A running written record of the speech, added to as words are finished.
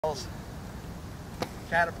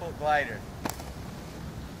Catapult Glider.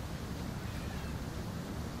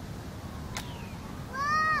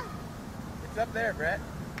 Whoa! It's up there, Brett.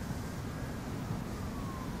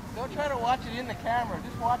 Don't try to watch it in the camera.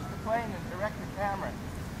 Just watch the plane and direct the camera.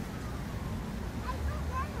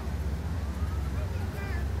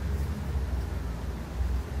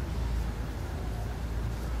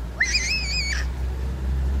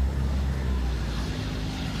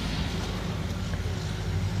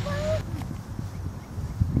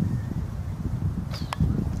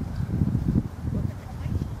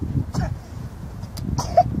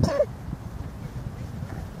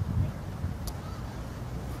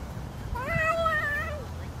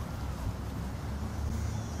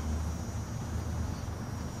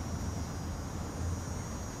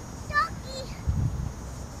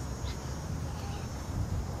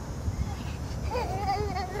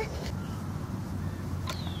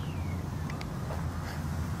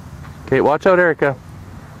 Okay, watch out, Erica.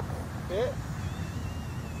 Okay.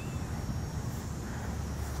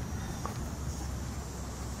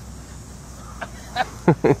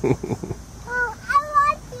 Oh, I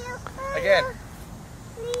want you. Again.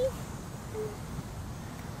 Please.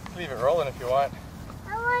 Leave it rolling if you want.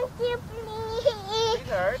 I want you, please.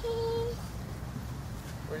 Sweetheart. Please.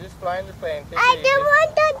 We're just flying the plane. Take I it don't easy.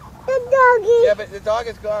 want the doggy. Yeah, but the dog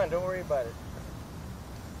is gone. Don't worry about it.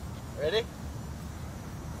 Ready?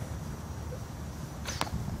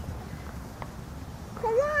 Can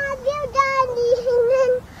I have your daddy?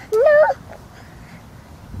 No.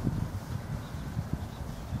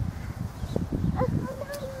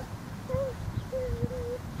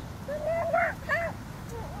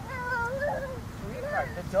 Sweetheart,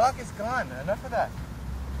 the dog is gone. Enough of that.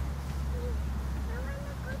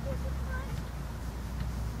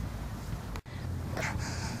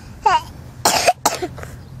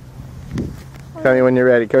 Tell me when you're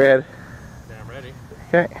ready. Go ahead. Yeah, I'm ready.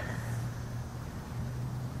 Okay.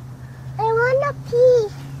 I wanna pee.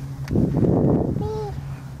 Pee.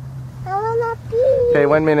 I wanna pee. Okay,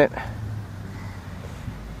 1 minute.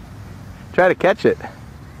 Try to catch it.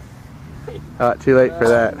 Oh, too late for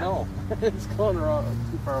that. No, it's going wrong.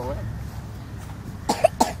 Too far away.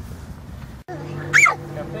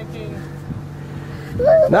 I'm thinking.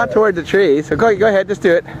 Not toward the tree, so go ahead, just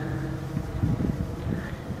do it.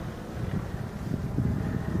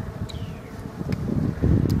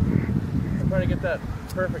 I'm trying to get that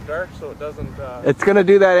perfect arc so it doesn't. It's gonna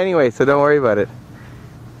do that anyway, so don't worry about it.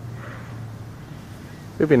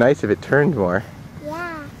 It would be nice if it turned more.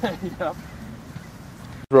 Yeah. Yep.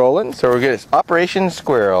 Rolling, so we're good. Operation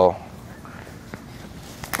Squirrel.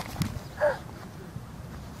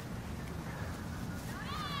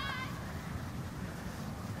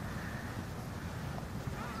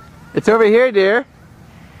 It's over here, dear.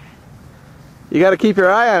 You got to keep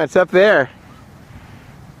your eye on it. It's up there.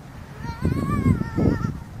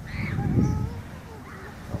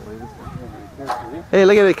 Hey,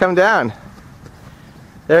 look at it come down.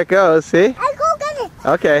 There it goes, see? I go get it.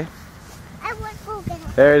 Okay, I will go get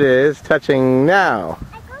it. there it is, touching now.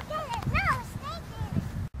 I go get it. No, stay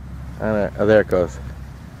there. Oh, there it goes.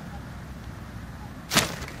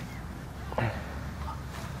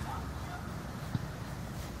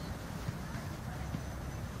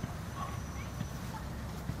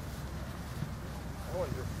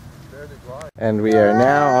 And we are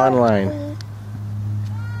now online.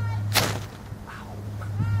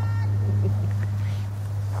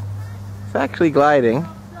 It's actually gliding.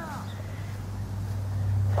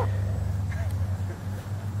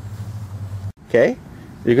 Okay,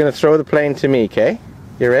 you're gonna throw the plane to me, okay?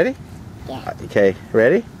 You ready? Yeah. Okay,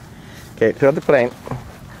 ready? Okay, throw the plane.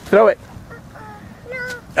 Throw it. No.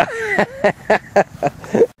 I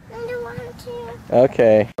don't want to.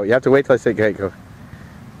 Okay. You have to wait till I say go. Go.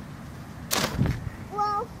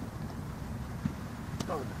 Well.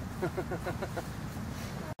 We're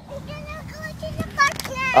gonna go to the park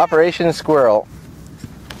now. Operation Squirrel.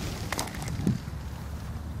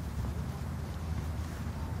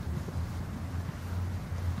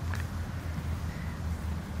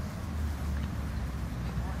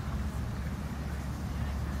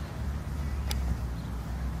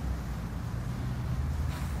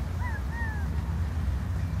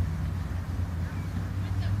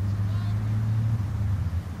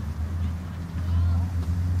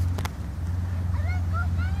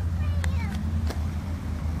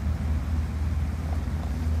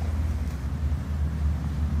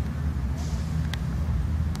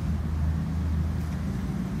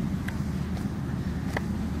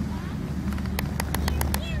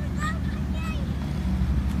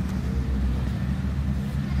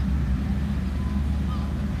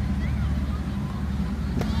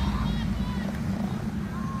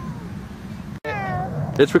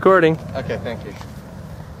 It's recording. Okay, thank you.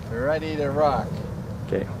 Ready to rock.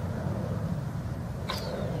 Okay.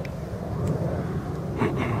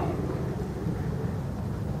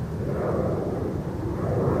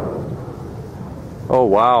 Oh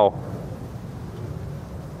wow.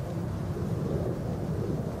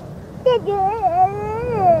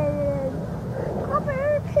 Papa,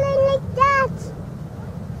 airplane like that.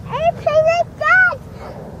 Airplane like that.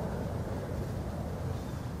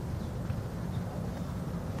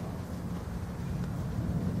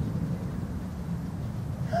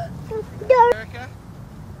 Erica,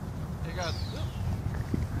 here goes.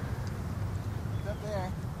 He's up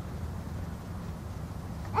there.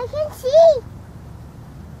 I can see.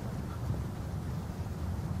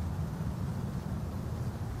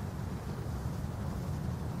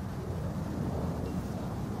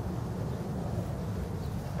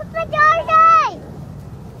 Papa, Darcy!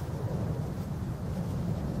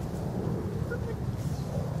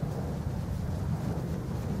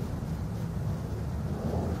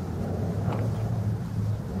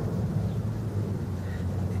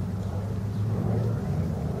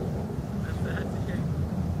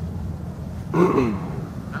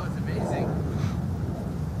 That was amazing.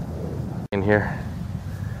 In here.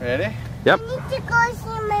 Ready? Yep. I need to go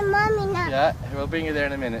see my mommy now. Yeah, we'll bring you there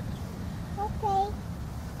in a minute. Okay.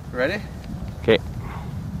 Ready? Okay.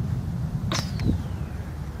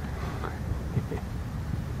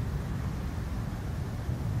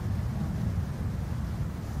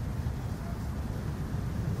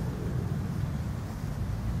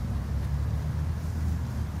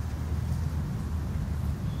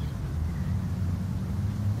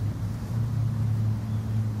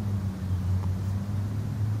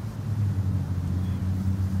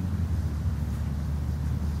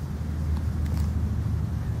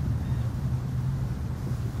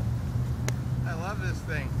 I love this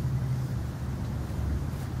thing.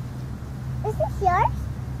 Is this yours?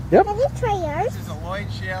 Yep. Can you try yours? This is a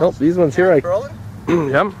Lloyd shell. Nope, these ones here I... Rolling?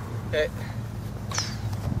 Yep. Okay.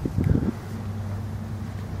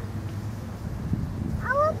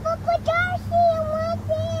 I want Papa Darcy. I want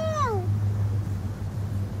you.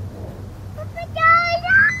 Papa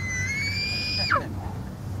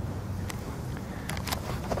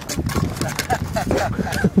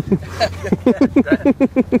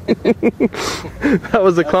That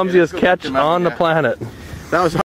was the clumsiest Okay, let's go catch pick them up, on the yeah. planet. That was